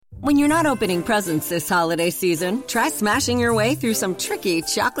When you're not opening presents this holiday season, try smashing your way through some tricky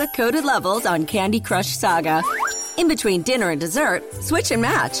chocolate-coated levels on Candy Crush Saga. In between dinner and dessert, switch and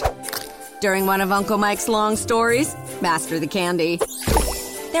match. During one of Uncle Mike's long stories, master the candy.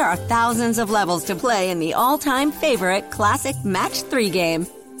 There are thousands of levels to play in the all-time favorite classic Match 3 game.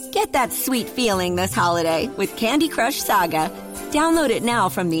 Get that sweet feeling this holiday with Candy Crush Saga. Download it now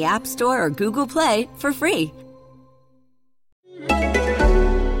from the App Store or Google Play for free.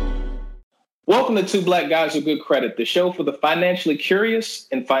 Welcome to Two Black Guys with Good Credit, the show for the financially curious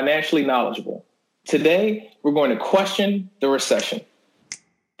and financially knowledgeable. Today, we're going to question the recession.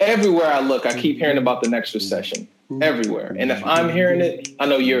 Everywhere I look, I keep hearing about the next recession. Everywhere. And if I'm hearing it, I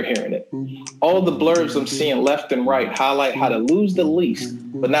know you're hearing it. All the blurbs I'm seeing left and right highlight how to lose the least,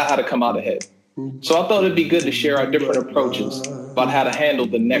 but not how to come out ahead. So I thought it'd be good to share our different approaches about how to handle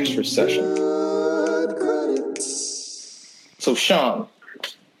the next recession. So Sean,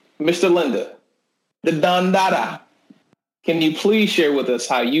 Mr. Linda, the Don Dada, can you please share with us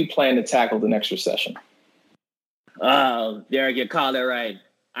how you plan to tackle the next recession? Oh, Derek, you called it right.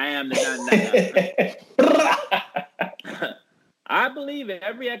 I am the Don Dada. I believe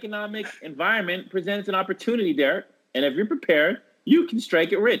every economic environment presents an opportunity, Derek. And if you're prepared, you can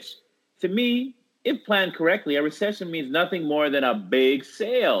strike it rich. To me, if planned correctly, a recession means nothing more than a big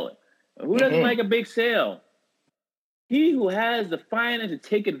sale. Who doesn't like a big sale? He who has the finance to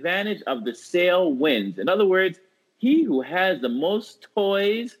take advantage of the sale wins. In other words, he who has the most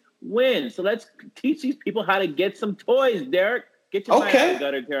toys wins. So let's teach these people how to get some toys, Derek. Get your mind out of the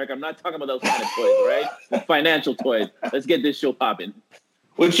gutter, Derek. I'm not talking about those kind of toys, right? The financial toys. Let's get this show popping.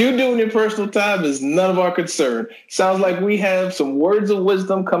 What you do in your personal time is none of our concern. Sounds like we have some words of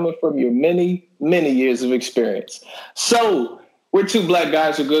wisdom coming from your many, many years of experience. So we're two black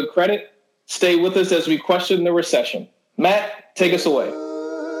guys with good credit. Stay with us as we question the recession. Matt, take us away.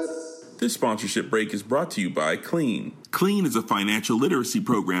 This sponsorship break is brought to you by Clean. Clean is a financial literacy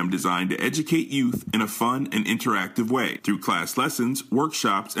program designed to educate youth in a fun and interactive way through class lessons,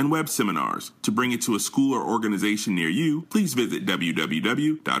 workshops, and web seminars. To bring it to a school or organization near you, please visit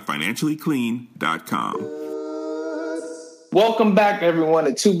www.financiallyclean.com. Welcome back, everyone,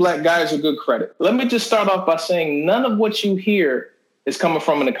 to Two Black Guys with Good Credit. Let me just start off by saying none of what you hear is coming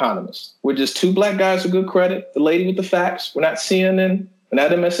from an economist. We're just two black guys with good credit, the lady with the facts. We're not CNN, we're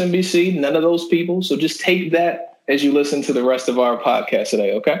not MSNBC, none of those people. So just take that as you listen to the rest of our podcast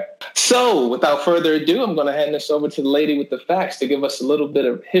today, okay? So without further ado, I'm going to hand this over to the lady with the facts to give us a little bit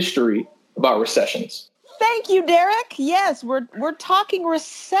of history about recessions. Thank you, Derek. Yes, we're talking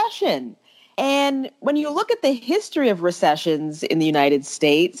recession. And when you look at the history of recessions in the United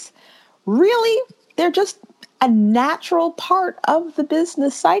States, really, they're just a natural part of the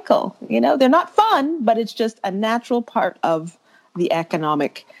business cycle. You know, they're not fun, but it's just a natural part of the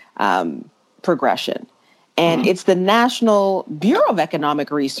economic progression. And it's the National Bureau of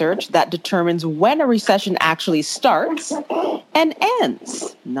Economic Research that determines when a recession actually starts and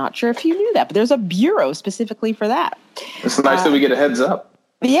ends. Not sure if you knew that, but there's a bureau specifically for that. It's nice that we get a heads up.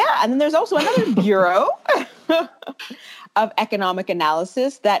 Yeah, and then there's also another bureau of economic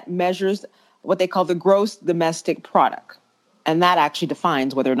analysis that measures what they call the gross domestic product. And that actually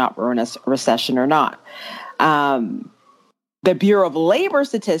defines whether or not we're in a recession or not. The Bureau of Labor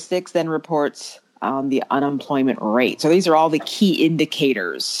Statistics then reports on the unemployment rate. So these are all the key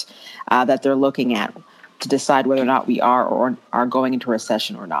indicators that they're looking at to decide whether or not we are or are going into a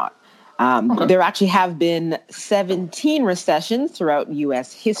recession or not. There actually have been 17 recessions throughout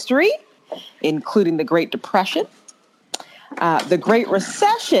U.S. history, including the Great Depression. The Great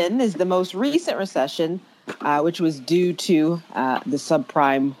Recession is the most recent recession, which was due to the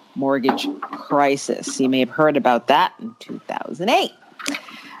subprime mortgage crisis. You may have heard about that in 2008.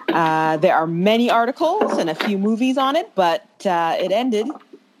 There are many articles and a few movies on it, but it ended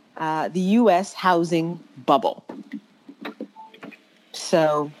the U.S. housing bubble.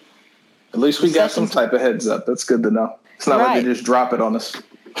 So, at least we got some type of heads up. That's good to know. It's not like they just drop it on us.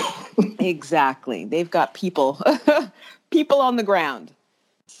 Exactly. They've got people on the ground.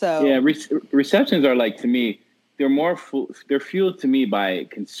 So yeah, recessions are like, to me, they're fueled to me by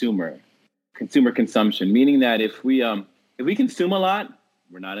consumer consumption, meaning that if we consume a lot,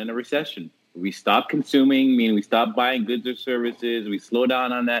 we're not in a recession. If we stop consuming, meaning we stop buying goods or services, we slow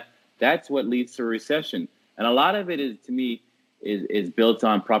down on that. That's what leads to a recession. And a lot of it is, to me, is built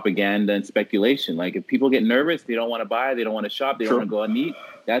on propaganda and speculation. Like if people get nervous, they don't want to buy, they don't want to shop, they don't want to go out and eat.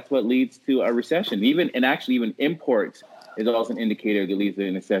 That's what leads to a recession. Even imports is also an indicator that leads to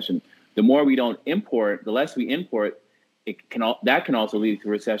a recession. The more we don't import, the less we import, that can also lead to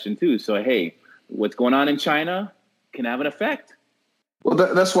a recession too. So hey, what's going on in China can have an effect. Well,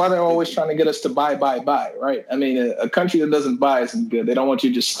 that's why they're always trying to get us to buy, right? I mean, a country that doesn't buy isn't good. They don't want you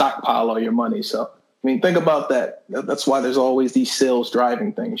to just stockpile all your money. So, I mean, think about that. That's why there's always these sales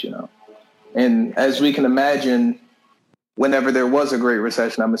driving things, And as we can imagine, whenever there was a Great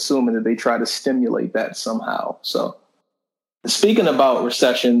Recession, I'm assuming that they try to stimulate that somehow. So, speaking about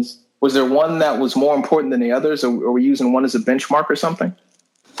recessions, was there one that was more important than the others, or are we using one as a benchmark or something?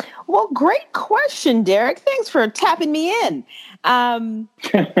 Well, great question, Derek. Thanks for tapping me in.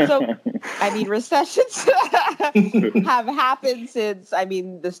 Recessions have happened since,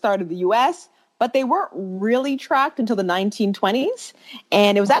 the start of the U.S., but they weren't really tracked until the 1920s.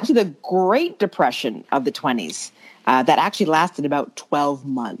 And it was actually the Great Depression of the 20s that actually lasted about 12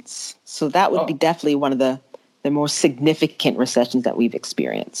 months. So that would be definitely one of the more significant recessions that we've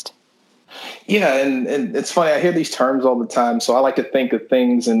experienced. Yeah, and it's funny. I hear these terms all the time, so I like to think of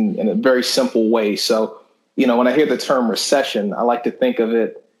things in a very simple way. So, when I hear the term recession, I like to think of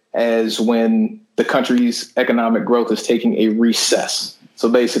it as when the country's economic growth is taking a recess. So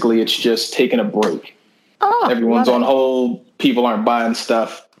basically, it's just taking a break. Everyone's on hold. People aren't buying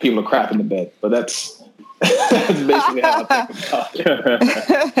stuff. People are crapping the bed. But that's basically how I think about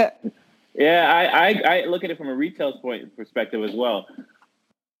it. Yeah, I look at it from a retail perspective as well.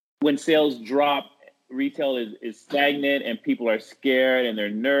 When sales drop, retail is stagnant and people are scared and they're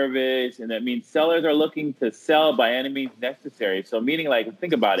nervous. And that means sellers are looking to sell by any means necessary. So meaning, like,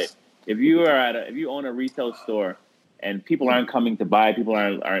 think about it. If you own a retail store and people aren't coming to buy, people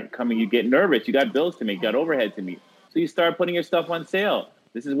aren't coming, you get nervous. You got bills to make, you got overhead to meet. So you start putting your stuff on sale.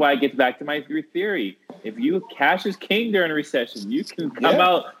 This is why it gets back to my theory. If cash is king during a recession, you can come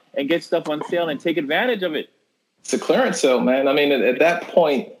out and get stuff on sale and take advantage of it. It's a clearance sale, man. I mean, at that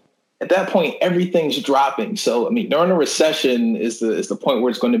point, everything's dropping. So, during a recession is the point where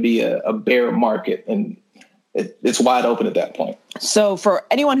it's going to be a bear market, and it's wide open at that point. So for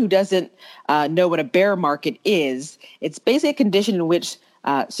anyone who doesn't know what a bear market is, it's basically a condition in which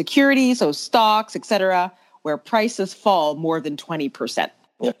securities, so stocks, et cetera, where prices fall more than 20%.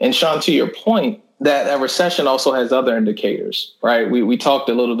 Yeah. And Sean, to your point, that a recession also has other indicators, right? We talked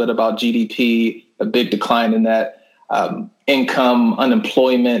a little bit about GDP, a big decline in that, income,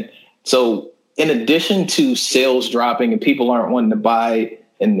 unemployment. So in addition to sales dropping and people aren't wanting to buy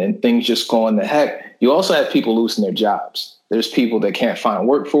and things just going to heck, you also have people losing their jobs. There's people that can't find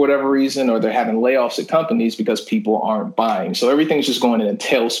work for whatever reason, or they're having layoffs at companies because people aren't buying. So everything's just going in a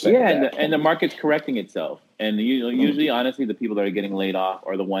tailspin. Yeah, and the market's correcting itself. And usually, honestly, the people that are getting laid off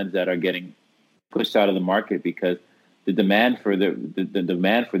are the ones that are getting pushed out of the market because the demand for the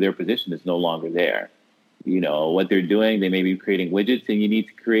demand for their position is no longer there. What they're doing, they may be creating widgets, and you need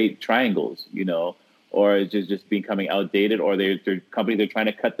to create triangles, or it's just becoming outdated, or they're companies are trying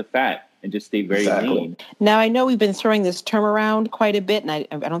to cut the fat and just stay very lean. Now, I know we've been throwing this term around quite a bit, and I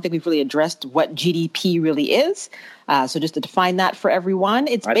don't think we've really addressed what GDP really is. So just to define that for everyone,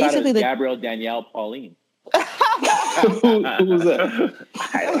 it's basically Gabrielle Danielle Pauline. Who was that?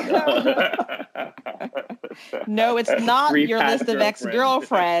 I don't know. No, it's not your list of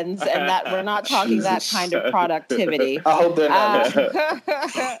ex-girlfriends, and that we're not talking that kind of productivity. I hope they're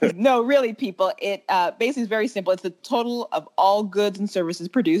not. No, really, people. It basically is very simple. It's the total of all goods and services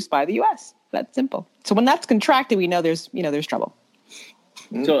produced by the U.S. That's simple. So when that's contracted, we know there's trouble.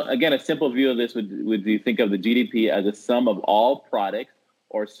 So again, a simple view of this would you think of the GDP as a sum of all products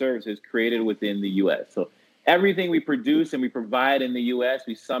or services created within the U.S. So everything we produce and we provide in the U.S.,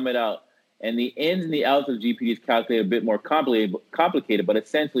 we sum it out. And the ins and the outs of GDP is calculated a bit more complicated, but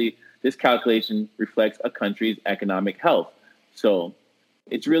essentially this calculation reflects a country's economic health. So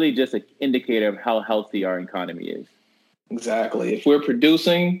it's really just an indicator of how healthy our economy is. Exactly. If we're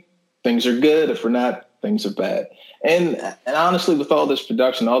producing, things are good. If we're not, things are bad. And honestly, with all this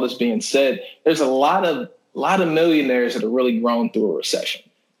production, all this being said, there's a lot of millionaires that have really grown through a recession.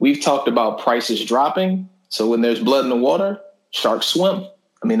 We've talked about prices dropping. So when there's blood in the water, sharks swim.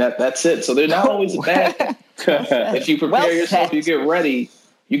 That's it. So they're not always a bad thing. If you prepare yourself, you get ready,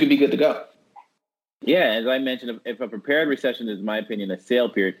 you can be good to go. Yeah, as I mentioned, if a prepared recession is, in my opinion, a sale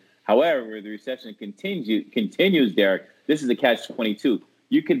period. However, the recession continues, Derek, this is a catch-22.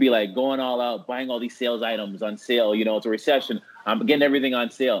 You could be like going all out, buying all these sales items on sale. It's a recession. I'm getting everything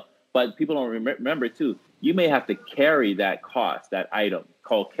on sale. But people don't remember, too, you may have to carry that cost, that item,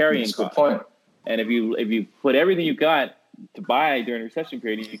 called carrying cost. That's a good point. And if you put everything you got to buy during a recession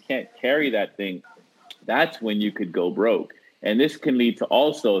period and you can't carry that thing, that's when you could go broke. And this can lead to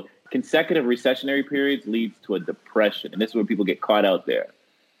also consecutive recessionary periods leads to a depression. And this is where people get caught out there.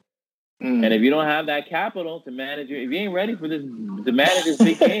 And if you don't have that capital to manage if you ain't ready for this, to manage this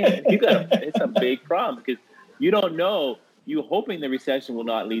big game, it's a big problem because you don't know you hoping the recession will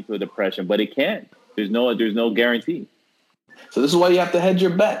not lead to a depression, but it can. There's no guarantee. So this is why you have to hedge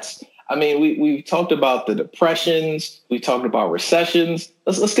your bets. I mean, we've talked about the depressions. We talked about recessions.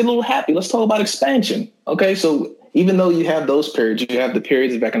 Let's get a little happy. Let's talk about expansion. Okay, so even though you have those periods, you have the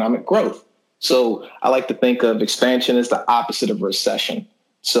periods of economic growth. So I like to think of expansion as the opposite of recession.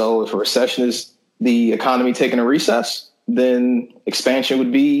 So if a recession is the economy taking a recess, then expansion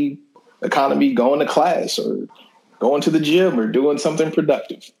would be economy going to class or going to the gym or doing something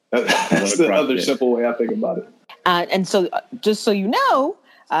productive. That's the other simple way I think about it. And so just so you know,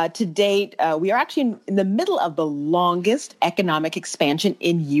 to date, we are actually in the middle of the longest economic expansion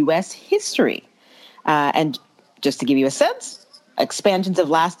in U.S. history. And just to give you a sense, expansions have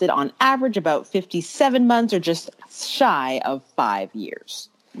lasted on average about 57 months or just shy of 5 years.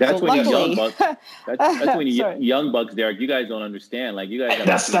 That's so when you're luckily, young bucks. That's when you're young bucks, Derek. You guys don't understand. Like, you guys have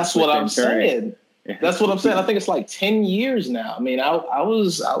that's what I'm saying. That's what I'm saying. I think it's like 10 years now. I mean, I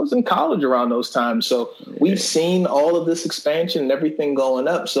was in college around those times. So we've seen all of this expansion and everything going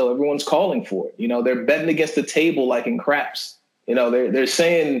up. So everyone's calling for it. You know, they're betting against the table like in craps. You know, they're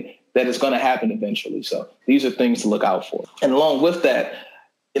saying that it's going to happen eventually. So these are things to look out for. And along with that,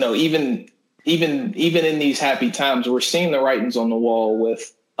 you know, even in these happy times, we're seeing the writings on the wall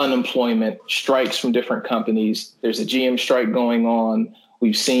with unemployment, strikes from different companies. There's a GM strike going on.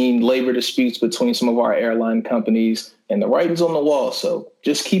 We've seen labor disputes between some of our airline companies, and the writing's on the wall. So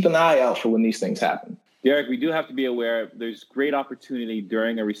just keep an eye out for when these things happen. Derek, we do have to be aware there's great opportunity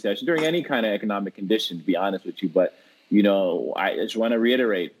during a recession, during any kind of economic condition, to be honest with you. But, you know, I just want to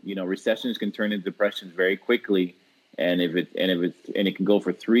reiterate, you know, recessions can turn into depressions very quickly. And it can go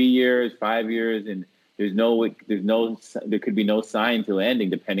for 3 years, 5 years, and there could be no sign to ending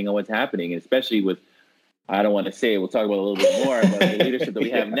depending on what's happening, and especially with, I don't want to say it, we'll talk about it a little bit more, but the leadership that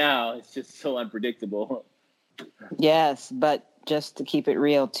we have now, it's just so unpredictable. Yes, but just to keep it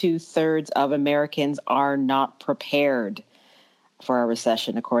real, 2/3 of Americans are not prepared for a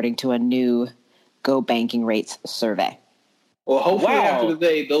recession, according to a new Go Banking Rates survey. Well, hopefully after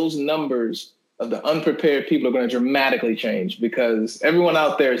today, those numbers of the unprepared people are going to dramatically change, because everyone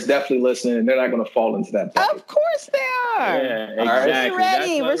out there is definitely listening and they're not going to fall into that bucket. Of course they are. Yeah, exactly.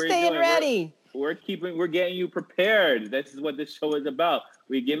 Ready. We're staying ready. We're getting you prepared. This is what this show is about.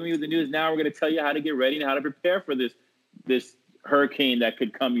 We're giving you the news now. We're going to tell you how to get ready and how to prepare for this hurricane that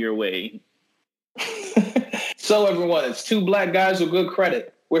could come your way. So everyone, it's two black guys with good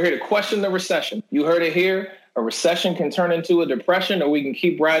credit. We're here to question the recession. You heard it here. A recession can turn into a depression, or we can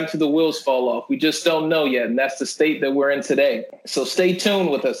keep riding till the wheels fall off. We just don't know yet, and that's the state that we're in today. So stay tuned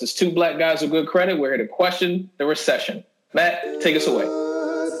with us. It's two black guys with good credit. We're here to question the recession. Matt, take us away.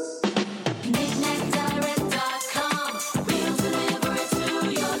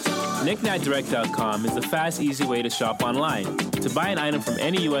 KnickKnackDirect.com is a fast, easy way to shop online. To buy an item from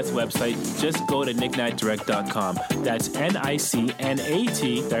any U.S. website, just go to KnickKnackDirect.com. That's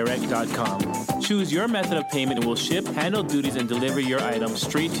NICNAT Direct.com. Choose your method of payment and we'll ship, handle duties, and deliver your item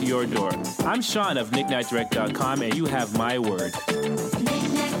straight to your door. I'm Sean of KnickKnackDirect.com, and you have my word.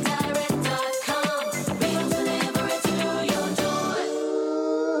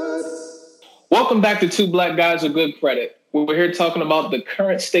 Welcome back to Two Black Guys with Good Credit. We're here talking about the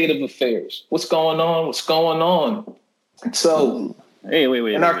current state of affairs. What's going on? So, hey,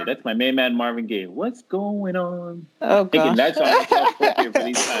 wait. That's my main man, Marvin Gaye. What's going on? Oh, gosh. That's appropriate for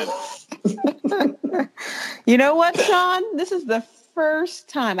these times. You know what, Sean? This is the first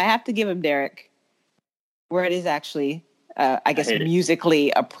time, I have to give him Derek, where it is actually, I guess,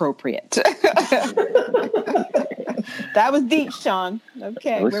 musically appropriate. That was deep, Sean.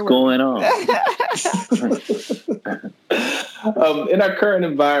 Okay. What's going on? In our current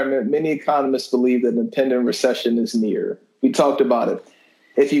environment, many economists believe that an impending recession is near. We talked about it.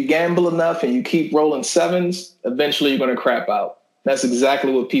 If you gamble enough and you keep rolling sevens, eventually you're going to crap out. That's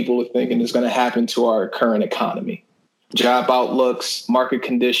exactly what people are thinking is going to happen to our current economy. Job outlooks, market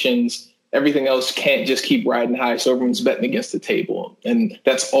conditions, everything else can't just keep riding high, so everyone's betting against the table. And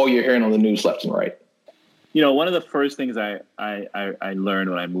that's all you're hearing on the news left and right. You know, one of the first things I learned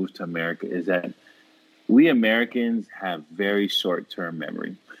when I moved to America is that we Americans have very short-term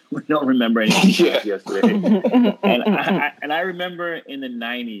memory. We don't remember anything yesterday. And I remember in the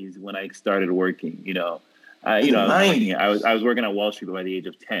 90s when I started working, I was working at Wall Street by the age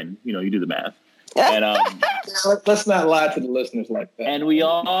of 10. You know, you do the math. And let's not lie to the listeners like that. And we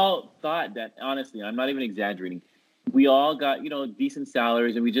all thought that, honestly, I'm not even exaggerating, we all got, decent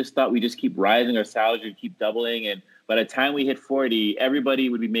salaries, and we just thought we just keep rising our salaries, we keep doubling. And by the time we hit 40, everybody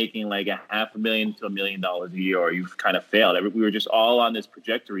would be making like $500,000 to $1 million a year, or you've kind of failed. We were just all on this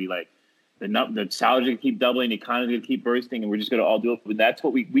trajectory, like, the salaries are going to keep doubling, the economy is going to keep bursting, and we're just going to all do it. But that's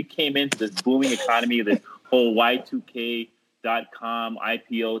what we came into this booming economy, this whole Y2K.com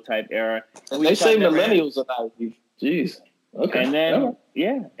IPO type era. And they say millennials are naive. Jeez. Okay. And then,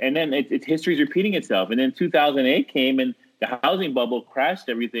 and then history's repeating itself. And then 2008 came and the housing bubble crashed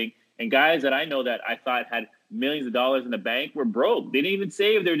everything. And guys that I know that I thought had millions of dollars in the bank were broke. They didn't even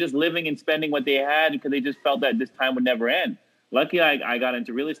save. They were just living and spending what they had because they just felt that this time would never end. Lucky I got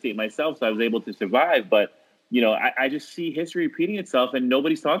into real estate myself, so I was able to survive. But, I just see history repeating itself and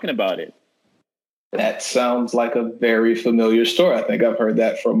nobody's talking about it. That sounds like a very familiar story. I think I've heard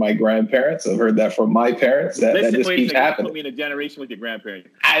that from my grandparents. I've heard that from my parents. That just keeps happening. Put me in a generation with your grandparents.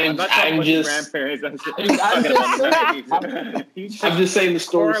 I'm just saying the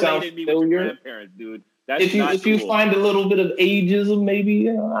story sounds familiar. Dude. If you find a little bit of ageism, maybe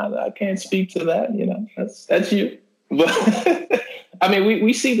I can't speak to that. That's you. But I mean,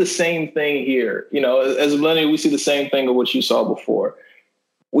 we see the same thing here. As a millennial, we see the same thing of what you saw before.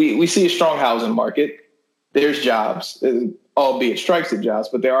 We see a strong housing market. There's jobs, albeit strikes at jobs,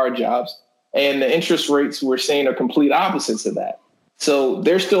 but there are jobs. And the interest rates we're seeing are complete opposites of that. So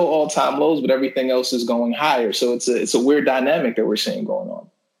they're still all-time lows, but everything else is going higher. So it's a weird dynamic that we're seeing going on.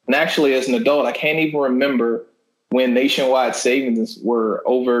 And actually, as an adult, I can't even remember when nationwide savings were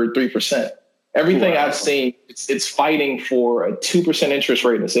over 3%. Everything I've seen, it's fighting for a 2% interest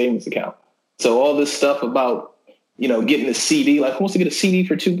rate in a savings account. So all this stuff about getting a CD, like who wants to get a CD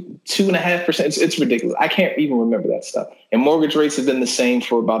for 2.5%? It's ridiculous. I can't even remember that stuff. And mortgage rates have been the same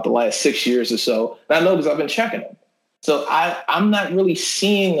for about the last 6 years or so. And I know because I've been checking them. So I'm not really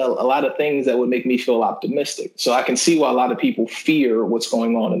seeing a lot of things that would make me feel optimistic. So I can see why a lot of people fear what's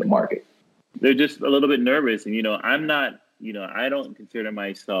going on in the market. They're just a little bit nervous. And, I'm not, I don't consider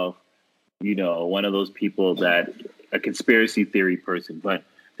myself, one of those people that a conspiracy theory person, but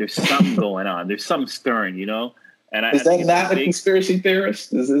there's something going on. There's something stirring, And is that not a conspiracy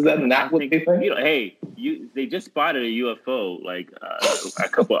theorist? Is that not what they think? Hey, they just spotted a UFO like a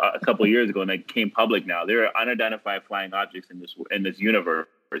couple years ago, and it came public now. There are unidentified flying objects in this universe.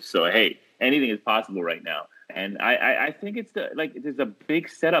 So hey, anything is possible right now. And I think there's a big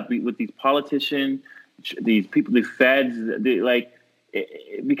setup with these politicians, these people, the feds,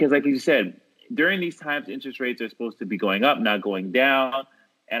 because like you said, during these times, interest rates are supposed to be going up, not going down.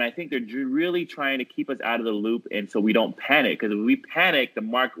 And I think they're really trying to keep us out of the loop, and so we don't panic. Because if we panic, the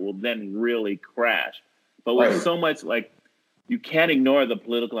market will then really crash. But with so much, you can't ignore the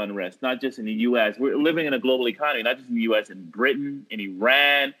political unrest, not just in the U.S. We're living in a global economy, not just in the U.S., in Britain, in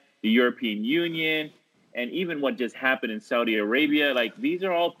Iran, the European Union, and even what just happened in Saudi Arabia. These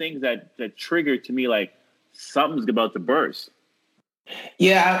are all things that trigger to me something's about to burst.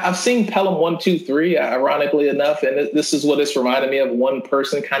 Yeah, I've seen Pelham 1, 2, 3, ironically enough, and this is what it's reminded me of: one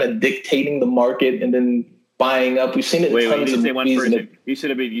person kind of dictating the market and then buying up. We've seen it. Wait, you didn't say one person. You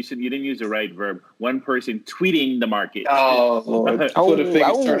didn't use the right verb. One person tweeting the market. Oh, Lord.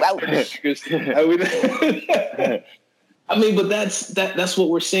 I mean, but that's what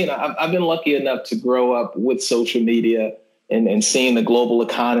we're seeing. I've been lucky enough to grow up with social media and seeing the global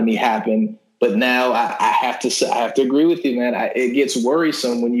economy happen. But now I have to agree with you, man. It gets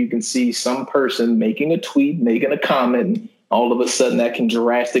worrisome when you can see some person making a tweet, making a comment, and all of a sudden that can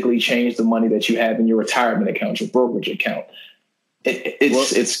drastically change the money that you have in your retirement account, your brokerage account.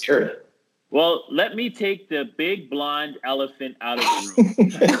 It's scary. Well, let me take the big blonde elephant out of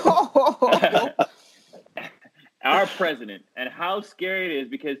the room. Our president, and how scary it is,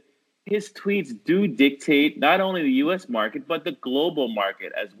 because his tweets do dictate not only the U.S. market, but the global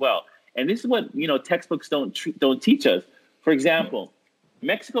market as well. And this is what, textbooks don't teach us. For example,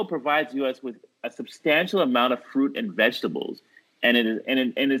 Mexico provides U.S. with a substantial amount of fruit and vegetables, and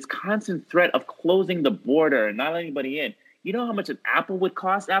it's constant threat of closing the border and not letting anybody in. You know how much an apple would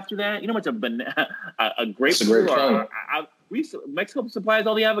cost after that? You know how much a grapefruit Mexico supplies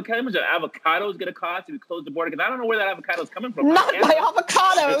all the avocado. How much an avocado is going to cost if we close the border? Because I don't know where that avocado is coming from. Not my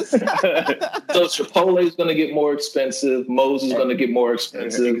avocados. So Chipotle is going to get more expensive. Moe's is going to get more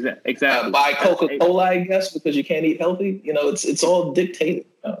expensive. Exactly. Buy Coca-Cola, I guess, because you can't eat healthy. It's all dictated.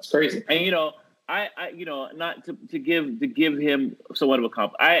 It's crazy. And I not to give him somewhat of a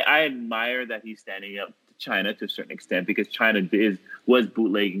compliment. I admire that he's standing up to China to a certain extent, because China was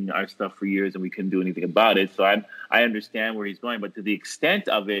bootlegging our stuff for years and we couldn't do anything about it. So I understand where he's going, but to the extent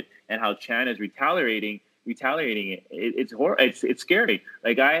of it and how China is retaliating, it's scary.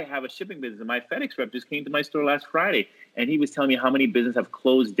 I have a shipping business, and my FedEx rep just came to my store last Friday, and he was telling me how many businesses have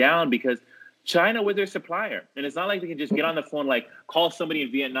closed down because China was their supplier. And it's not like they can just get on the phone, call somebody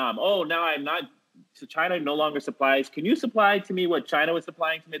in Vietnam. Oh, now I'm not So China no longer supplies. Can you supply to me what China was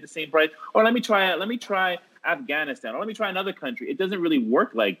supplying to me at the same price? Or let me try Afghanistan, or let me try another country. It doesn't really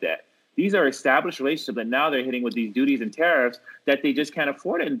work like that. These are established relationships that now they're hitting with these duties and tariffs that they just can't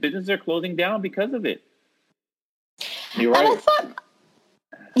afford it, and businesses are closing down because of it. You're right. And I thought,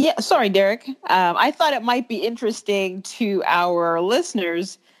 sorry, Derek. I thought it might be interesting to our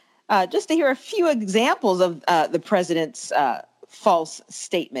listeners just to hear a few examples of the president's false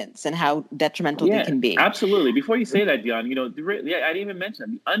statements and how detrimental they can be. Absolutely. Before you say that, Dion, I didn't even mention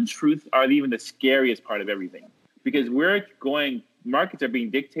that. The untruths are even the scariest part of everything, because markets are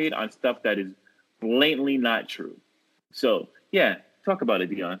being dictated on stuff that is blatantly not true. So, talk about it,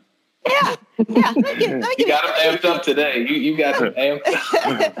 Dion. Yeah. You got him amped up today. You got him amped up.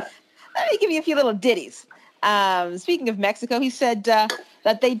 Let me give you a few little ditties. Speaking of Mexico, he said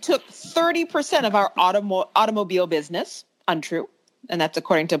that they took 30% of our automobile business. Untrue. And that's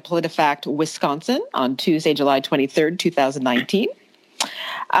according to PolitiFact Wisconsin on Tuesday, July 23rd, 2019.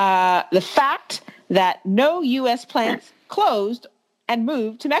 The fact that no U.S. plants closed and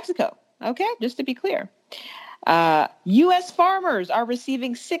moved to Mexico. Okay, just to be clear. U.S. farmers are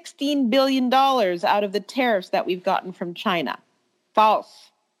receiving $16 billion out of the tariffs that we've gotten from China.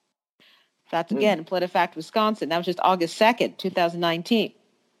 False. That's again, PolitiFact Wisconsin. That was just August 2nd, 2019.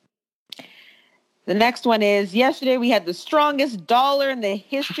 The next one is, yesterday we had the strongest dollar in the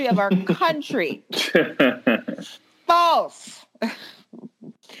history of our country. False.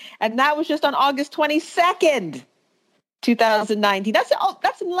 And that was just on August 22nd, 2019. That's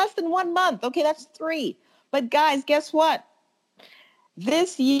in less than 1 month. Okay, that's 3. But guys, guess what?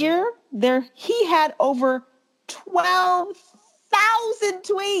 This year, he had over 12,000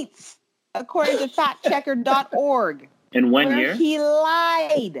 tweets, according to factchecker.org. In 1 year? He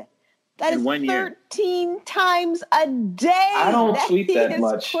lied. That is 13 times a day. I don't tweet that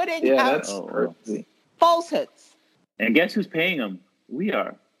much. That's crazy. Falsehoods. And guess who's paying them? We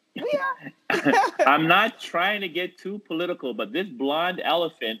are. I'm not trying to get too political, but this blonde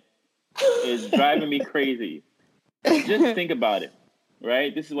elephant is driving me crazy. Just think about it,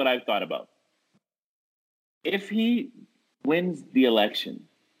 right? This is what I've thought about. If he wins the election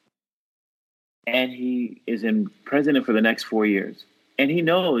and he is in president for the next 4 years, and he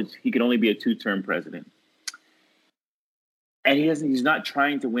knows he can only be a 2-term president, and he's not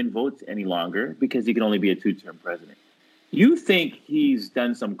trying to win votes any longer because he can only be a 2-term president. You think he's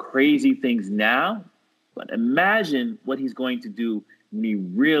done some crazy things now, but imagine what he's going to do when he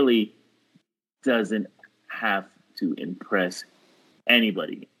really doesn't have to impress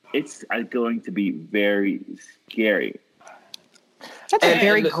anybody. It's going to be very scary. That's a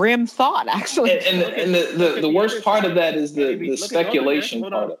very grim thought, actually. And the worst part of that is the speculation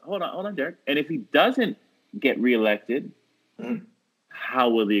part. Hold on, Derek. And if he doesn't get reelected, how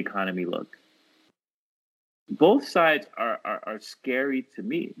will the economy look? Both sides are scary to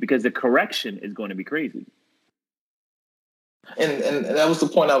me because the correction is going to be crazy. And that was the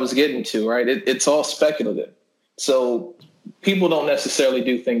point I was getting to, right? It's all speculative. So people don't necessarily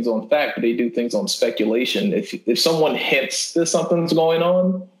do things on fact, but they do things on speculation. If someone hints that something's going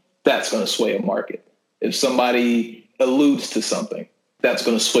on, that's going to sway a market. If somebody alludes to something, that's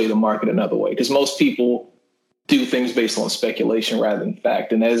going to sway the market another way. Because most people do things based on speculation rather than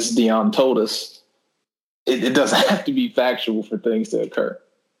fact. And as Dion told us, it doesn't have to be factual for things to occur.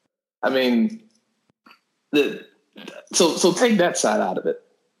 I mean, so take that side out of it.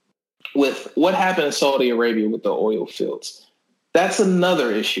 With what happened in Saudi Arabia with the oil fields, that's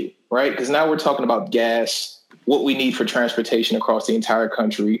another issue, right? Because now we're talking about gas, what we need for transportation across the entire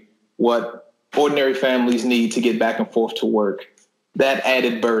country, what ordinary families need to get back and forth to work, that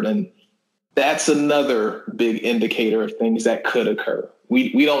added burden. That's another big indicator of things that could occur.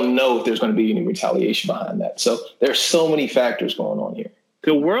 We don't know if there's going to be any retaliation behind that. So there's so many factors going on here.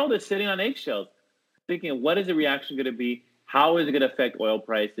 The world is sitting on eggshells, thinking, what is the reaction going to be? How is it going to affect oil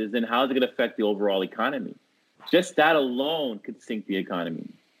prices? And how is it going to affect the overall economy? Just that alone could sink the economy.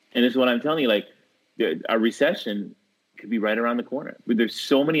 And this is what I'm telling you, like, a recession could be right around the corner. But there's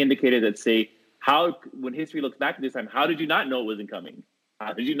so many indicators that say, when history looks back at this time, how did you not know it wasn't coming?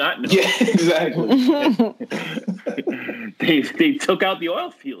 How did you not know? Yeah, exactly. They took out the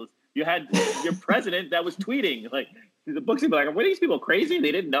oil fields. You had your president that was tweeting. Like, the books are like, were these people crazy?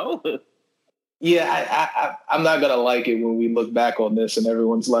 They didn't know? Yeah, I'm not going to like it when we look back on this and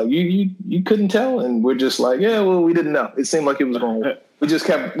everyone's like, you couldn't tell? And we're just like, yeah, well, we didn't know. It seemed like it was going to. We just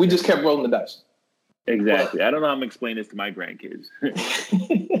kept rolling the dice. Exactly. Well, I don't know how I'm going to explain this to my grandkids.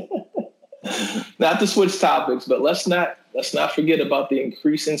 Not to switch topics, but let's not forget about the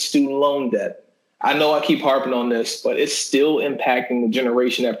increasing student loan debt. I know I keep harping on this, but it's still impacting the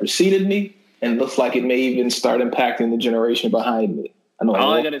generation that preceded me and looks like it may even start impacting the generation behind me. I know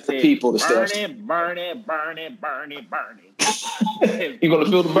all I gotta say people is burn it. You gonna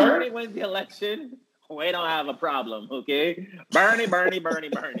feel the burn? Bernie wins the election, we don't have a problem, okay? Bernie.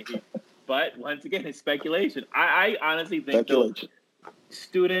 But once again, it's speculation. I honestly think though,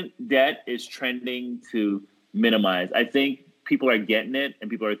 student debt is trending to minimize. I think people are getting it, and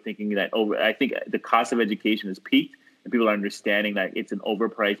people are thinking that I think the cost of education has peaked, and people are understanding that it's an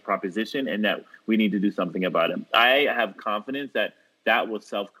overpriced proposition and that we need to do something about it. I have confidence that will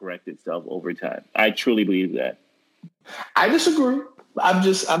self-correct itself over time. I truly believe that. I disagree. I'm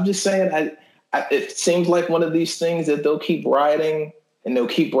just saying. It seems like one of these things that they'll keep riding and they'll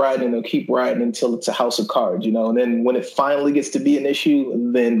keep riding until it's a house of cards, And then when it finally gets to be an issue,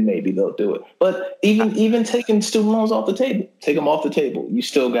 then maybe they'll do it. But even taking student loans off the table, take them off the table. You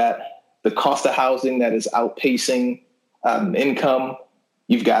still got the cost of housing that is outpacing income.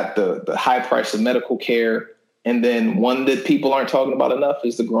 You've got the high price of medical care. And then one that people aren't talking about enough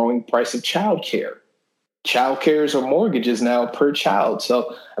is the growing price of child care. Child cares or mortgages now per child.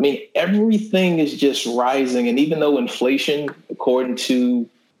 So, I mean, everything is just rising. And even though inflation, according to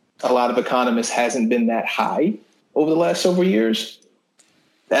a lot of economists, hasn't been that high over the last several years,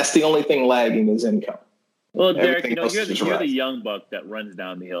 that's the only thing lagging is income. Well, Derek, you're the young buck that runs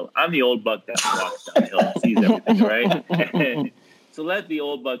down the hill. I'm the old buck that walks down the hill and sees everything, right? So let the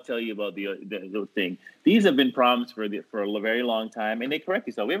old buck tell you about the thing. These have been problems for a very long time, and they correct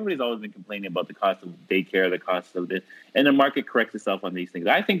themselves. Everybody's always been complaining about the cost of daycare, the cost of this, and the market corrects itself on these things.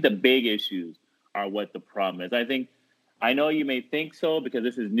 I think the big issues are what the problem is. I know you may think so because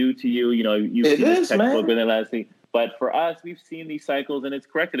this is new to you. You've seen this textbook in the last thing. But for us, we've seen these cycles, and it's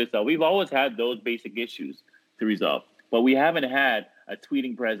corrected itself. We've always had those basic issues to resolve, but we haven't had a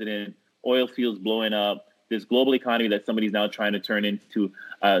tweeting president, oil fields blowing up, this global economy that somebody's now trying to turn into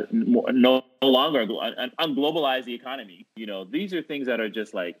no longer unglobalize the economy. These are things that are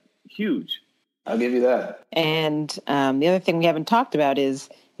just like huge. I'll give you that. And the other thing we haven't talked about is,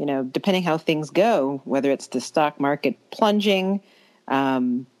 depending how things go, whether it's the stock market plunging,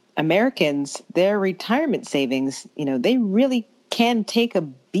 Americans, their retirement savings, they really can take a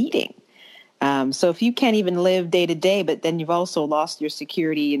beating. So if you can't even live day to day, but then you've also lost your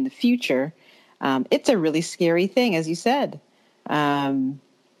security in the future, it's a really scary thing, as you said. In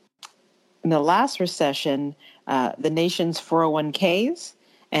the last recession, the nation's 401ks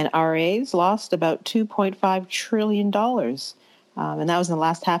and RAs lost about $2.5 trillion. And that was in the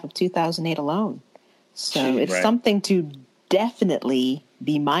last half of 2008 alone. So it's something to definitely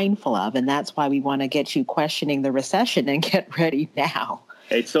be mindful of. And that's why we want to get you questioning the recession and get ready now.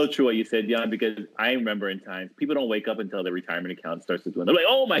 It's so true what you said, Jan, because I remember in times people don't wake up until their retirement account starts to do it. They're like,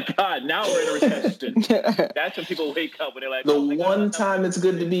 oh my God, now we're in a recession. That's when people wake up when they're like, time it's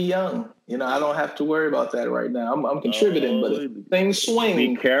good to be young. I don't have to worry about that right now. I'm contributing, but things swing.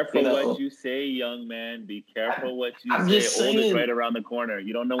 Be careful what you say, young man. Be careful what you say. Old is right around the corner.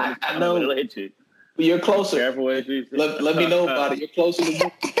 You don't know when it's coming, but it'll hit you. You're closer. Be careful what you say. Let me know about it. You're closer to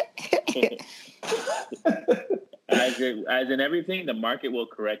me. As in everything, the market will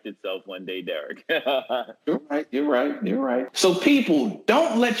correct itself one day, Derek. You're right. So people,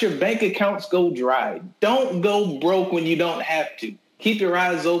 don't let your bank accounts go dry. Don't go broke when you don't have to. Keep your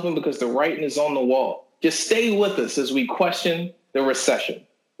eyes open because the writing is on the wall. Just stay with us as we question the recession.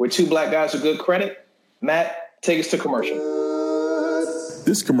 We're two black guys with good credit. Matt, take us to commercial.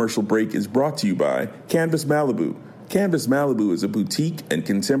 This commercial break is brought to you by Canvas Malibu. Canvas Malibu is a boutique and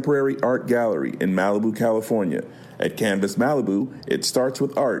contemporary art gallery in Malibu, California. At Canvas Malibu, it starts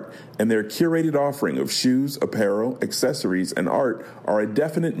with art, and their curated offering of shoes, apparel, accessories, and art are a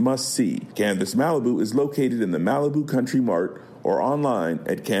definite must-see. Canvas Malibu is located in the Malibu Country Mart or online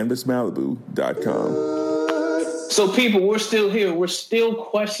at canvasmalibu.com. So people, we're still here. We're still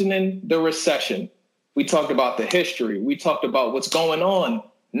questioning the recession. We talked about the history. We talked about what's going on.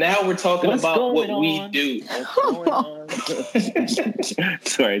 Now we're talking about what we do. What's going on?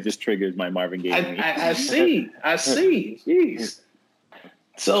 Sorry, it just triggers my Marvin Gaye. I see. Jeez.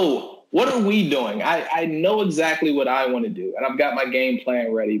 So what are we doing? I know exactly what I want to do, and I've got my game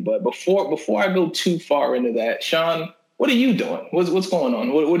plan ready. But before I go too far into that, Sean, what are you doing? What's going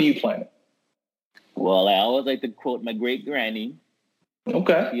on? What are you planning? Well, I always like to quote my great granny.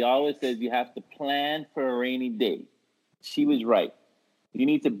 Okay. She always says you have to plan for a rainy day. She was right. You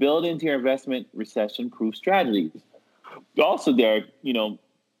need to build into your investment recession-proof strategies. Also, Derek,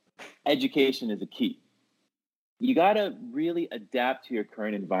 education is a key. You got to really adapt to your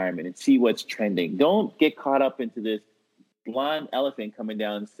current environment and see what's trending. Don't get caught up into this blonde elephant coming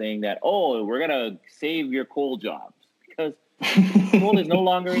down saying that, we're going to save your coal jobs, because coal is no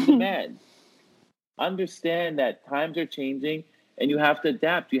longer in demand. understand that times are changing and you have to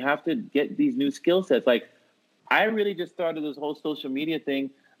adapt. You have to get these new skill sets. Like, I really just started this whole social media thing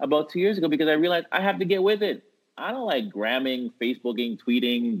about 2 years ago because I realized I have to get with it. I don't like gramming, Facebooking,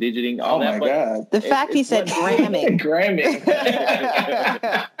 tweeting, digiting, all that. Oh my God. The fact he said gramming. Gramming.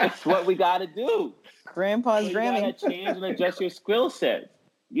 It's what we got to do. Grandpa's You gramming. got to change and adjust your skill set.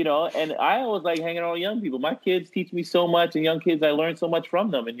 You know, and I always like hanging out with young people. My kids teach me so much, and young kids, I learn so much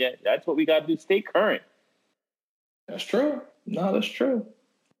from them. And yet that's what we got to do, stay current. That's true. No, that's true.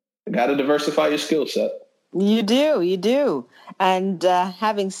 You got to diversify your skill set. You do. And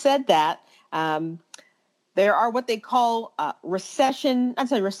having said that, there are what they call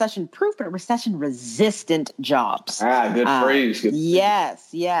recession-proof, but recession-resistant jobs. Good phrase. Good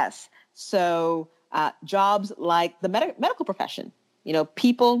yes. So jobs like the medical profession. You know,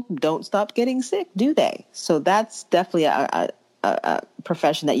 people don't stop getting sick, do they? So that's definitely a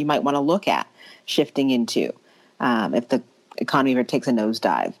profession that you might want to look at shifting into if the economy ever takes a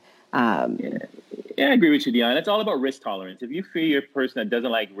nosedive. Yeah, I agree with you, Dion. It's all about risk tolerance. If you feel you're a person that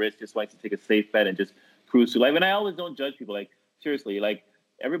doesn't like risk, just likes to take a safe bet and just cruise through life, and I always don't judge people. Like, seriously, like,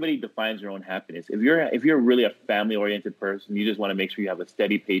 everybody defines their own happiness. If you're really a family-oriented person, you just want to make sure you have a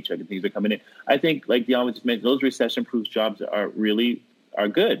steady paycheck and things are coming in. I think, like Dion was just mentioned, those recession-proof jobs are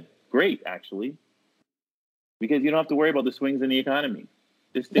good, great, actually, because you don't have to worry about the swings in the economy.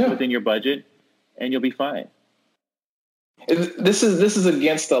 Just stick within your budget, and you'll be fine. This is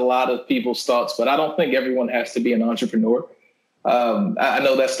against a lot of people's thoughts, but I don't think everyone has to be an entrepreneur. I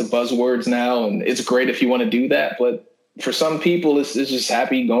know that's the buzzwords now, and it's great if you want to do that. But for some people, it's just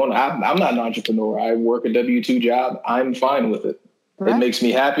happy going. I'm not an entrepreneur. I work a W-2 job. I'm fine with it. Right. It makes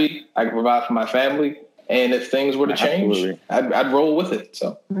me happy. I can provide for my family. And if things were to change, I'd roll with it.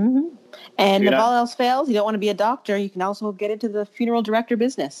 So. Mm-hmm. And if all else fails, you don't want to be a doctor, you can also get into the funeral director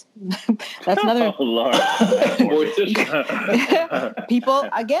business. That's another. Oh, Lord. People,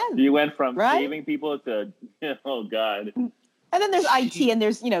 again. You went from saving people to, oh, God. And then there's IT and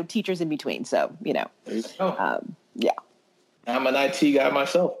there's, teachers in between. So, yeah. I'm an IT guy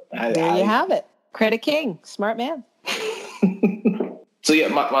myself. There you have it. Credit king. Smart man. So, yeah,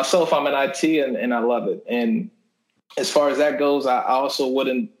 myself, I'm in IT and I love it. And as far as that goes, I also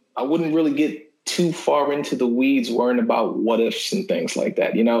wouldn't really get too far into the weeds worrying about what ifs and things like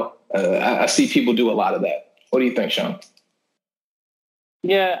that. I see people do a lot of that. What do you think, Sean?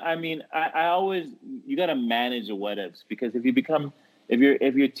 Yeah, I mean, I always, you got to manage the what ifs, because if you're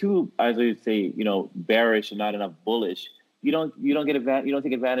too, as I would say, bearish and not enough bullish, you don't take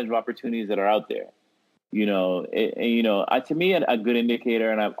advantage of opportunities that are out there. To me, a good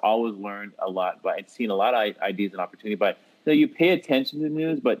indicator, and I've always learned a lot by seen a lot of ideas and opportunity by, you pay attention to the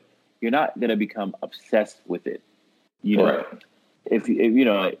news, but you're not going to become obsessed with it. Right. If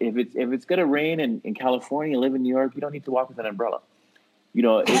it's going to rain in California, live in New York, you don't need to walk with an umbrella.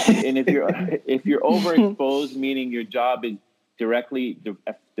 If you're overexposed, meaning your job is directly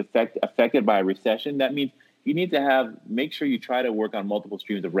affected by a recession, that means you need to make sure you try to work on multiple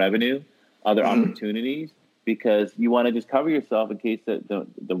streams of revenue, other opportunities, because you want to just cover yourself in case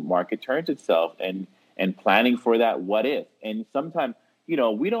the market turns itself, and planning for that what if. And sometimes, we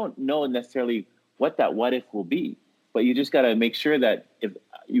don't know necessarily what that what if will be, but you just got to make sure that if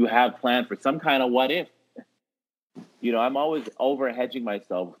you have planned for some kind of what if. I'm always over hedging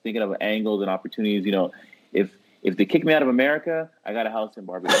myself, thinking of angles and opportunities. If they kick me out of America, I got a house in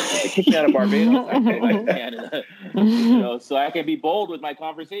Barbados. If they kick me out of Barbados, I can go to Canada. So I can be bold with my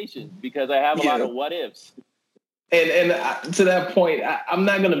conversations because I have a lot of what ifs. And to that point, I'm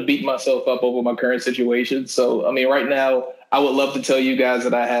not going to beat myself up over my current situation. So, I mean, right now, I would love to tell you guys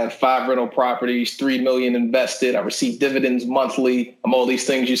that I have 5 rental properties, $3 million invested. I receive dividends monthly. I'm all these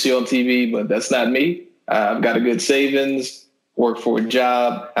things you see on TV, but that's not me. I've got a good savings, work for a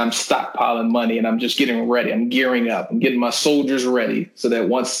job. I'm stockpiling money, and I'm just getting ready. I'm gearing up. I'm getting my soldiers ready so that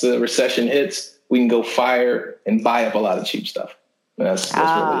once the recession hits, we can go fire and buy up a lot of cheap stuff. That's really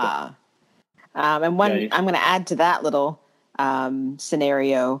it. And I'm going to add to that little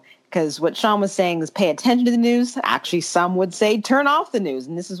scenario, because what Sean was saying is pay attention to the news. Actually, some would say turn off the news,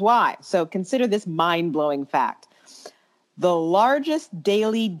 and this is why. So consider this mind-blowing fact. The largest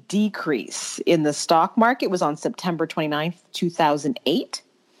daily decrease in the stock market was on September 29th, 2008.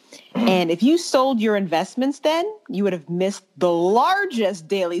 And if you sold your investments then, you would have missed the largest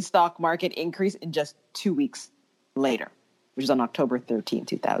daily stock market increase in just 2 weeks later, which is on October 13th,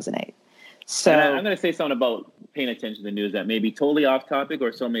 2008. So and I'm going to say something about paying attention to the news that may be totally off topic,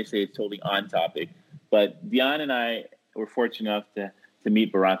 or some may say it's totally on topic. But Dion and I were fortunate enough to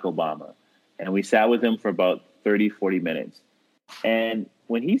meet Barack Obama. And we sat with him for about 30, 40 minutes. And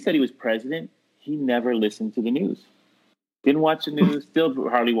when he said he was president, he never listened to the news. Didn't watch the news, still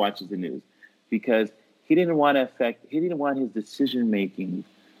hardly watches the news, because he didn't want his decision-making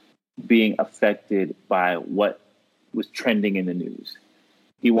being affected by what was trending in the news.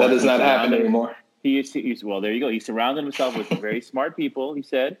 That does not happen anymore. Well, there you go. He surrounded himself with very smart people, he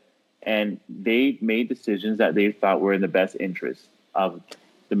said, and they made decisions that they thought were in the best interest of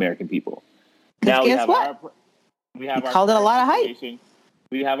the American people. Now guess what? We have called it a lot of hype.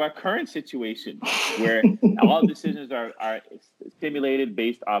 We have our current situation where all decisions are stimulated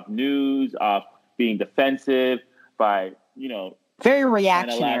based off news, off being defensive, by, very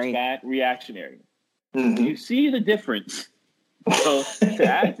reactionary. Reactionary. Mm-hmm. You see the difference. So to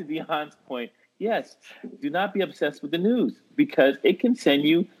add to Dion's point, yes, do not be obsessed with the news, because it can send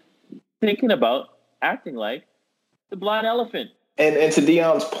you thinking about acting like the blind elephant. And to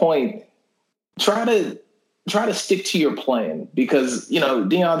Dion's point, try to stick to your plan, because,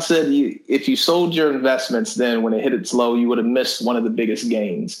 Dion said if you sold your investments, then when it hit its low, you would have missed one of the biggest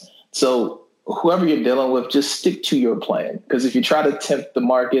gains. So whoever you're dealing with, just stick to your plan, because if you try to tempt the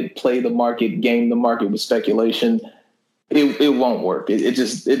market, play the market, game the market with speculation, it won't work.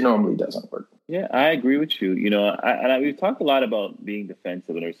 It normally doesn't work. Yeah, I agree with you. We've talked a lot about being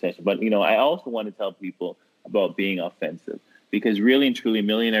defensive in a recession, but, I also want to tell people about being offensive, because really and truly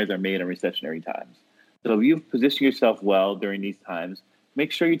millionaires are made in recessionary times. So if you've positioned yourself well during these times,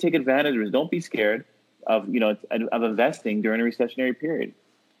 make sure you take advantage of it. Don't be scared of investing during a recessionary period.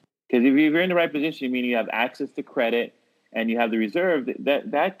 Because if you're in the right position, meaning you have access to credit and you have the reserve,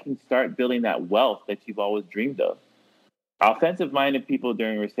 that can start building that wealth that you've always dreamed of. Offensive-minded people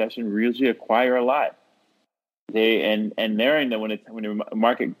during a recession usually acquire a lot. When the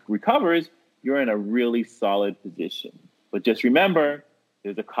market recovers, you're in a really solid position. But just remember,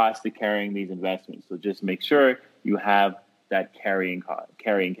 there's a cost to carrying these investments. So just make sure you have that carrying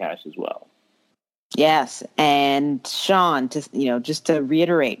cash as well. Yes. And Sean, just to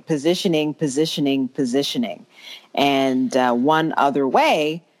reiterate, positioning. And one other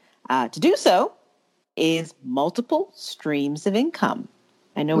way to do so is multiple streams of income.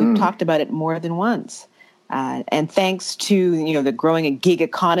 I know we've talked about it more than once. And thanks to, the growing gig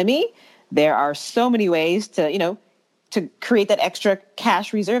economy, there are so many ways to create that extra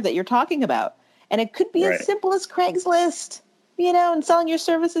cash reserve that you're talking about. And it could be as simple as Craigslist, and selling your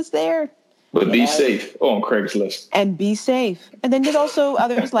services there. But be safe on Craigslist. And be safe. And then there's also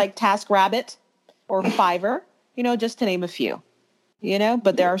others like TaskRabbit or Fiverr, just to name a few.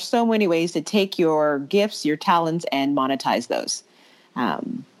 But there are so many ways to take your gifts, your talents, and monetize those.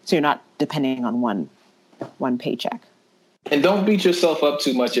 So you're not depending on one paycheck. And don't beat yourself up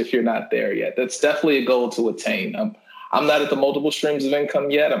too much if you're not there yet. That's definitely a goal to attain. I'm not at the multiple streams of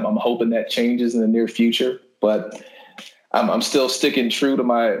income yet. I'm hoping that changes in the near future, but I'm still sticking true to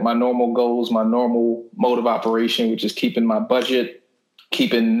my normal goals, my normal mode of operation, which is keeping my budget,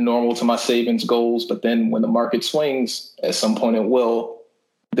 keeping normal to my savings goals. But then when the market swings, at some point it will,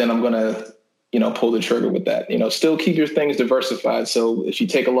 then I'm going to, pull the trigger with that. Still keep your things diversified. So if you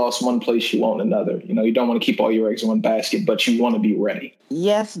take a loss one place, you own another. You don't want to keep all your eggs in one basket, but you want to be ready.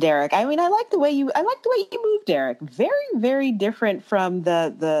 Yes, Derek. I mean, I like the way you move, Derek. Very, very different from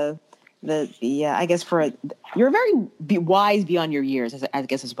the I guess you're very wise beyond your years, I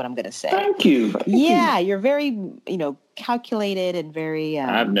guess is what I'm going to say. Thank you. You're very, calculated and very.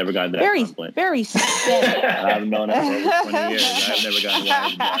 I've never gotten that very, compliment. Very steady. I've known it for over 20 years. I've never gotten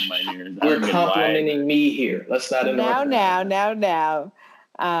wise beyond my years. We're complimenting me here. Let's not interrupt. Now.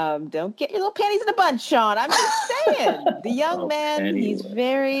 Don't get your little panties in a bunch, Sean. I'm just saying. The young man, he's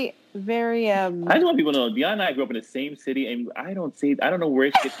very, very. I just want people to know, Dion and I grew up in the same city, and I don't know where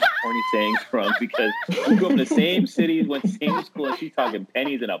she gets these corny sayings from, because we grew up in the same city, went to the same school, and she's talking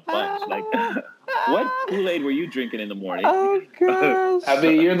pennies in a bunch. Like, what Kool-Aid were you drinking in the morning? Oh, gosh. I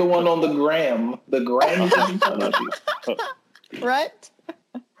mean, you're the one on the gram. The gram is in front of you. Right?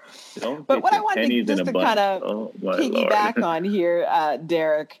 But what I want to just to kind of piggyback on here,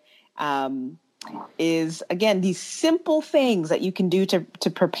 Derek, is, again, these simple things that you can do to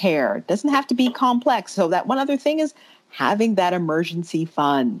prepare. It doesn't have to be complex. So that one other thing is having that emergency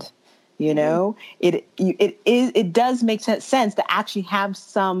fund. It does make sense to actually have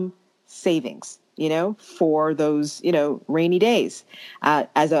some savings, for those, rainy days.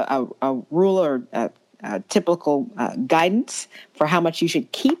 As a rule or a typical guidance for how much you should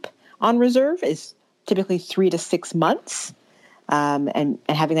keep on reserve is typically 3 to 6 months, and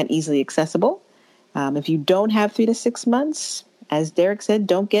having that easily accessible. If you don't have 3 to 6 months, as Derek said,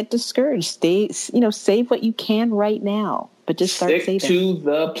 don't get discouraged. Save what you can right now, but just start saving. Stick to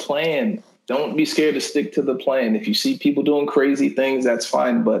the plan. Don't be scared to stick to the plan. If you see people doing crazy things, that's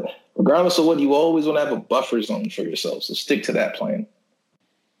fine, but regardless of what, you always want to have a buffer zone for yourself. So stick to that plan.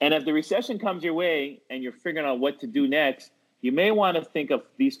 And if the recession comes your way and you're figuring out what to do next, you may want to think of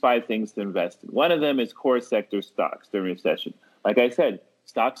these 5 things to invest in. One of them is core sector stocks during recession. Like I said,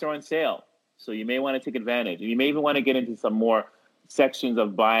 stocks are on sale, so you may want to take advantage. You may even want to get into some more sections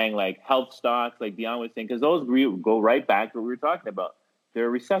of buying like health stocks, like Dion was saying, because those go right back to what we were talking about. They're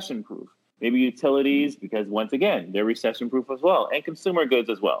recession-proof. Maybe utilities, because once again, they're recession-proof as well, and consumer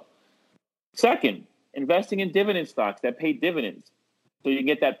goods as well. Second, investing in dividend stocks that pay dividends, so you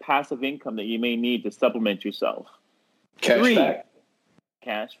get that passive income that you may need to supplement yourself. Cash back.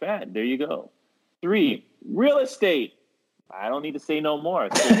 Cash fat. There you go. 3, real estate. I don't need to say no more.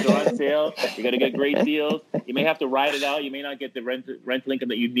 Things are on sale. You're going to get great deals. You may have to ride it out. You may not get the rental income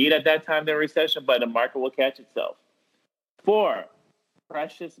that you need at that time during recession, but the market will catch itself. 4,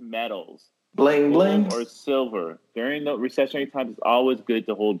 precious metals. Bling, bling. Gold or silver. During the recessionary times, it's always good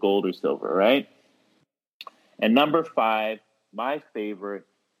to hold gold or silver, right? And number 5, my favorite,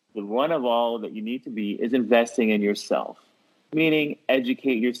 the one of all that you need to be, is investing in yourself. Meaning,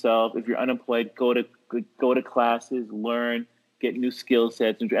 educate yourself. If you're unemployed, go to classes, learn, get new skill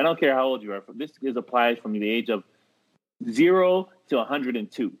sets. And I don't care how old you are. This applies from the age of 0 to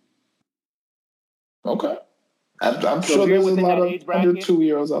 102. Okay. I'm sure there's a lot of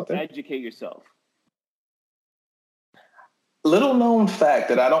 102-year-olds out there. Educate yourself. Little known fact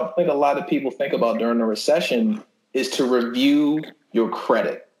that I don't think a lot of people think about during the recession is to review your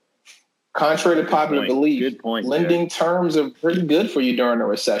credit. Contrary to popular belief, lending terms are pretty good for you during a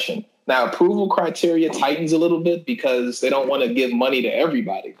recession. Now, approval criteria tightens a little bit because they don't want to give money to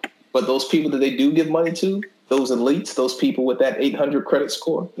everybody. But those people that they do give money to, those elites, those people with that 800 credit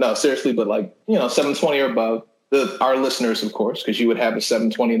score, no, seriously, but 720 or above, our listeners, of course, because you would have a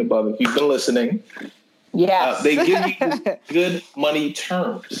 720 and above if you've been listening. Yes. They give you good money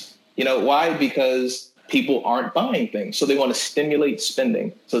terms. You know why? Because people aren't buying things, so they want to stimulate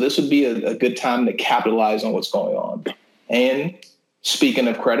spending. So this would be a good time to capitalize on what's going on. And speaking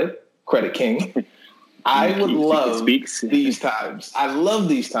of credit king, I would love these times. I love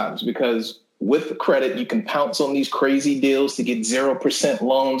these times because with credit, you can pounce on these crazy deals to get 0%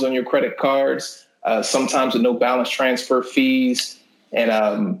 loans on your credit cards, sometimes with no balance transfer fees.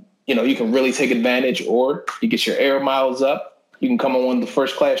 And, you can really take advantage, or you get your air miles up. You can come on one of the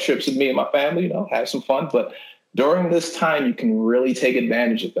first class trips with me and my family, have some fun. But during this time, you can really take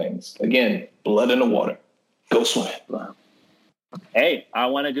advantage of things. Again, blood in the water. Go swim. Hey, I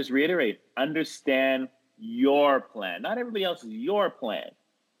want to just reiterate, understand your plan. Not everybody else is your plan.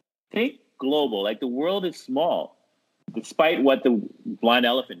 Think global. Like, the world is small, despite what the blind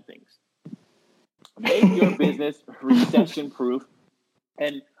elephant thinks. Make your business recession-proof.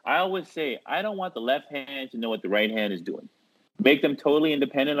 And I always say, I don't want the left hand to know what the right hand is doing. Make them totally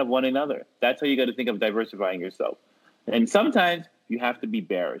independent of one another. That's how you got to think of diversifying yourself. And sometimes you have to be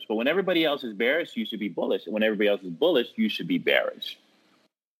bearish. But when everybody else is bearish, you should be bullish. And when everybody else is bullish, you should be bearish.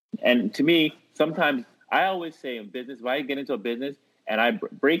 And to me, sometimes I always say in business, if I get into a business and I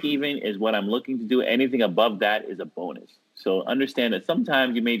break even is what I'm looking to do, anything above that is a bonus. So understand that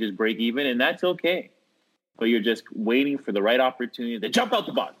sometimes you may just break even, and that's okay. But you're just waiting for the right opportunity to jump out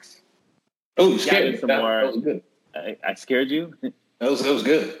the box. Oh, scared. That was good. I scared you? That was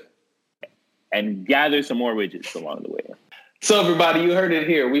good. And gather some more widgets along the way. So everybody, you heard it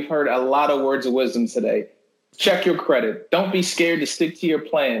here. We've heard a lot of words of wisdom today. Check your credit. Don't be scared to stick to your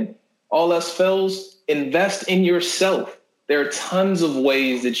plan. All else fails, invest in yourself. There are tons of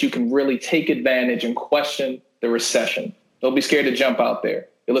ways that you can really take advantage and question the recession. Don't be scared to jump out there.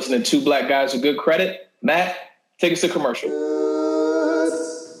 You're listening to Two Black Guys with Good Credit. Matt, take us to commercial.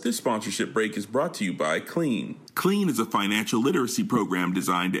 This sponsorship break is brought to you by Clean. Clean is a financial literacy program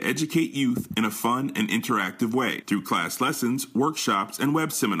designed to educate youth in a fun and interactive way through class lessons, workshops, and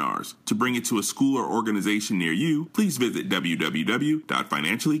web seminars. To bring it to a school or organization near you, please visit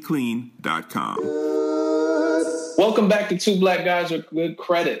www.financiallyclean.com. Welcome back to Two Black Guys with Good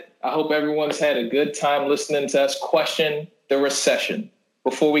Credit. I hope everyone's had a good time listening to us question the recession.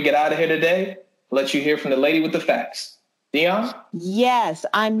 Before we get out of here today, I'll let you hear from the lady with the facts. Dion? Yes,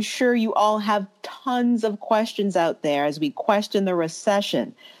 I'm sure you all have tons of questions out there as we question the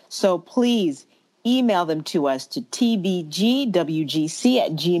recession. So please email them to us to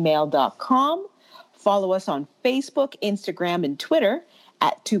tbgwgc@gmail.com. Follow us on Facebook, Instagram, and Twitter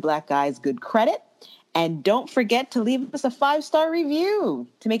at Two Black Guys Good Credit. And don't forget to leave us a 5-star review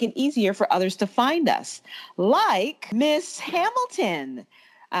to make it easier for others to find us. Like Miss Hamilton,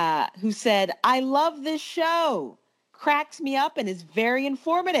 who said, "I love this show. cracks me up and is very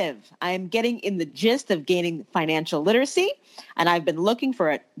informative. I am getting in the gist of gaining financial literacy, and I've been looking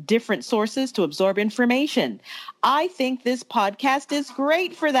for different sources to absorb information. I think this podcast is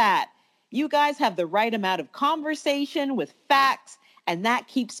great for that. You guys have the right amount of conversation with facts, and that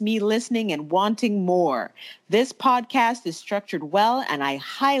keeps me listening and wanting more. This podcast is structured well, and I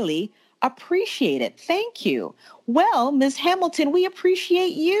highly appreciate it. Thank you. Well, Ms. Hamilton, we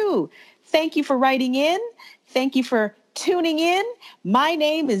appreciate you. Thank you for writing in. Thank you for tuning in. My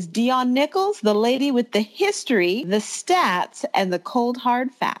name is Dion Nichols, the lady with the history, the stats, and the cold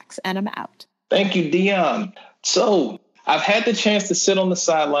hard facts, and I'm out. Thank you, Dion. So I've had the chance to sit on the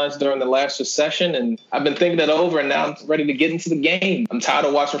sidelines during the last recession, and I've been thinking it over, and now I'm ready to get into the game. I'm tired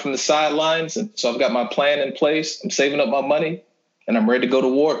of watching from the sidelines, and so I've got my plan in place. I'm saving up my money, and I'm ready to go to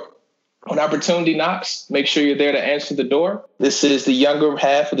war. When opportunity knocks, make sure you're there to answer the door. This is the younger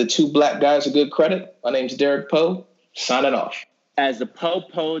half of the Two Black Guys of Good Credit. My name's Derek Poe, signing off. As the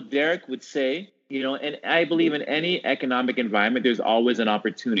Poe Derek would say, and I believe in any economic environment, there's always an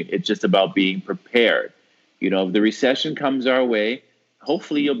opportunity. It's just about being prepared. If the recession comes our way,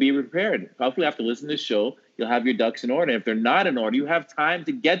 hopefully you'll be prepared. Hopefully after listening to this show, you'll have your ducks in order. If they're not in order, you have time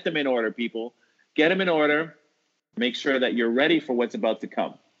to get them in order, people. Get them in order. Make sure that you're ready for what's about to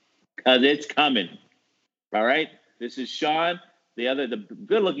come. Because it's coming. All right? This is Sean, the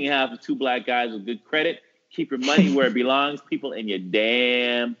good-looking half of Two Black Guys with Good Credit. Keep your money where it belongs, people, in your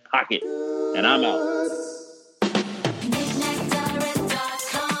damn pocket. And I'm out.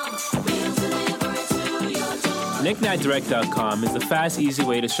 KnickKnackDirect.com is the fast, easy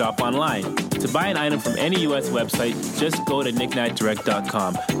way to shop online. To buy an item from any U.S. website, just go to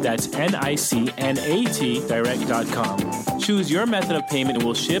KnickKnackDirect.com. That's NICNAT Direct.com. Choose your method of payment and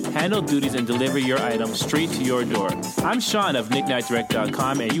we'll ship, handle duties, and deliver your item straight to your door. I'm Sean of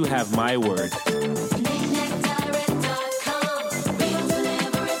KnickKnackDirect.com, and you have my word.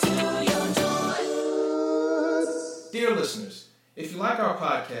 Dear listeners, if you like our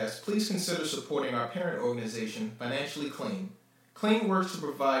podcast, please consider supporting our parent organization, Financially Clean. Clean works to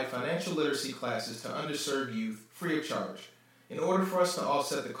provide financial literacy classes to underserved youth free of charge. In order for us to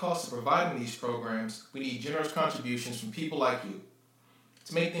offset the cost of providing these programs, we need generous contributions from people like you.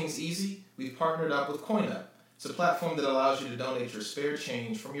 To make things easy, we've partnered up with CoinUp. It's a platform that allows you to donate your spare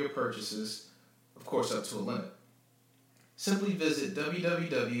change from your purchases, of course up to a limit. Simply visit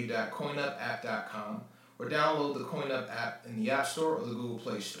www.coinupapp.com or download the CoinUp app in the App Store or the Google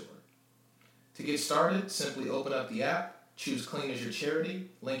Play Store. To get started, simply open up the app, choose Clean as your charity,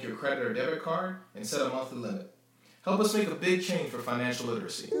 link your credit or debit card, and set a monthly limit. Help us make a big change for financial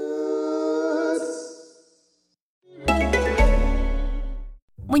literacy.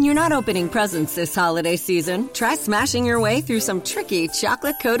 When you're not opening presents this holiday season, try smashing your way through some tricky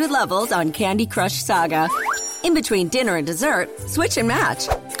chocolate-coated levels on Candy Crush Saga. In between dinner and dessert, switch and match.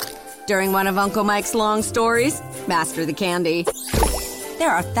 During one of Uncle Mike's long stories, master the candy.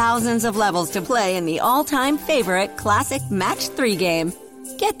 There are thousands of levels to play in the all-time favorite classic Match 3 game.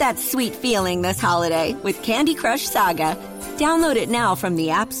 Get that sweet feeling this holiday with Candy Crush Saga. Download it now from the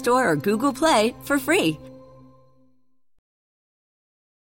App Store or Google Play for free.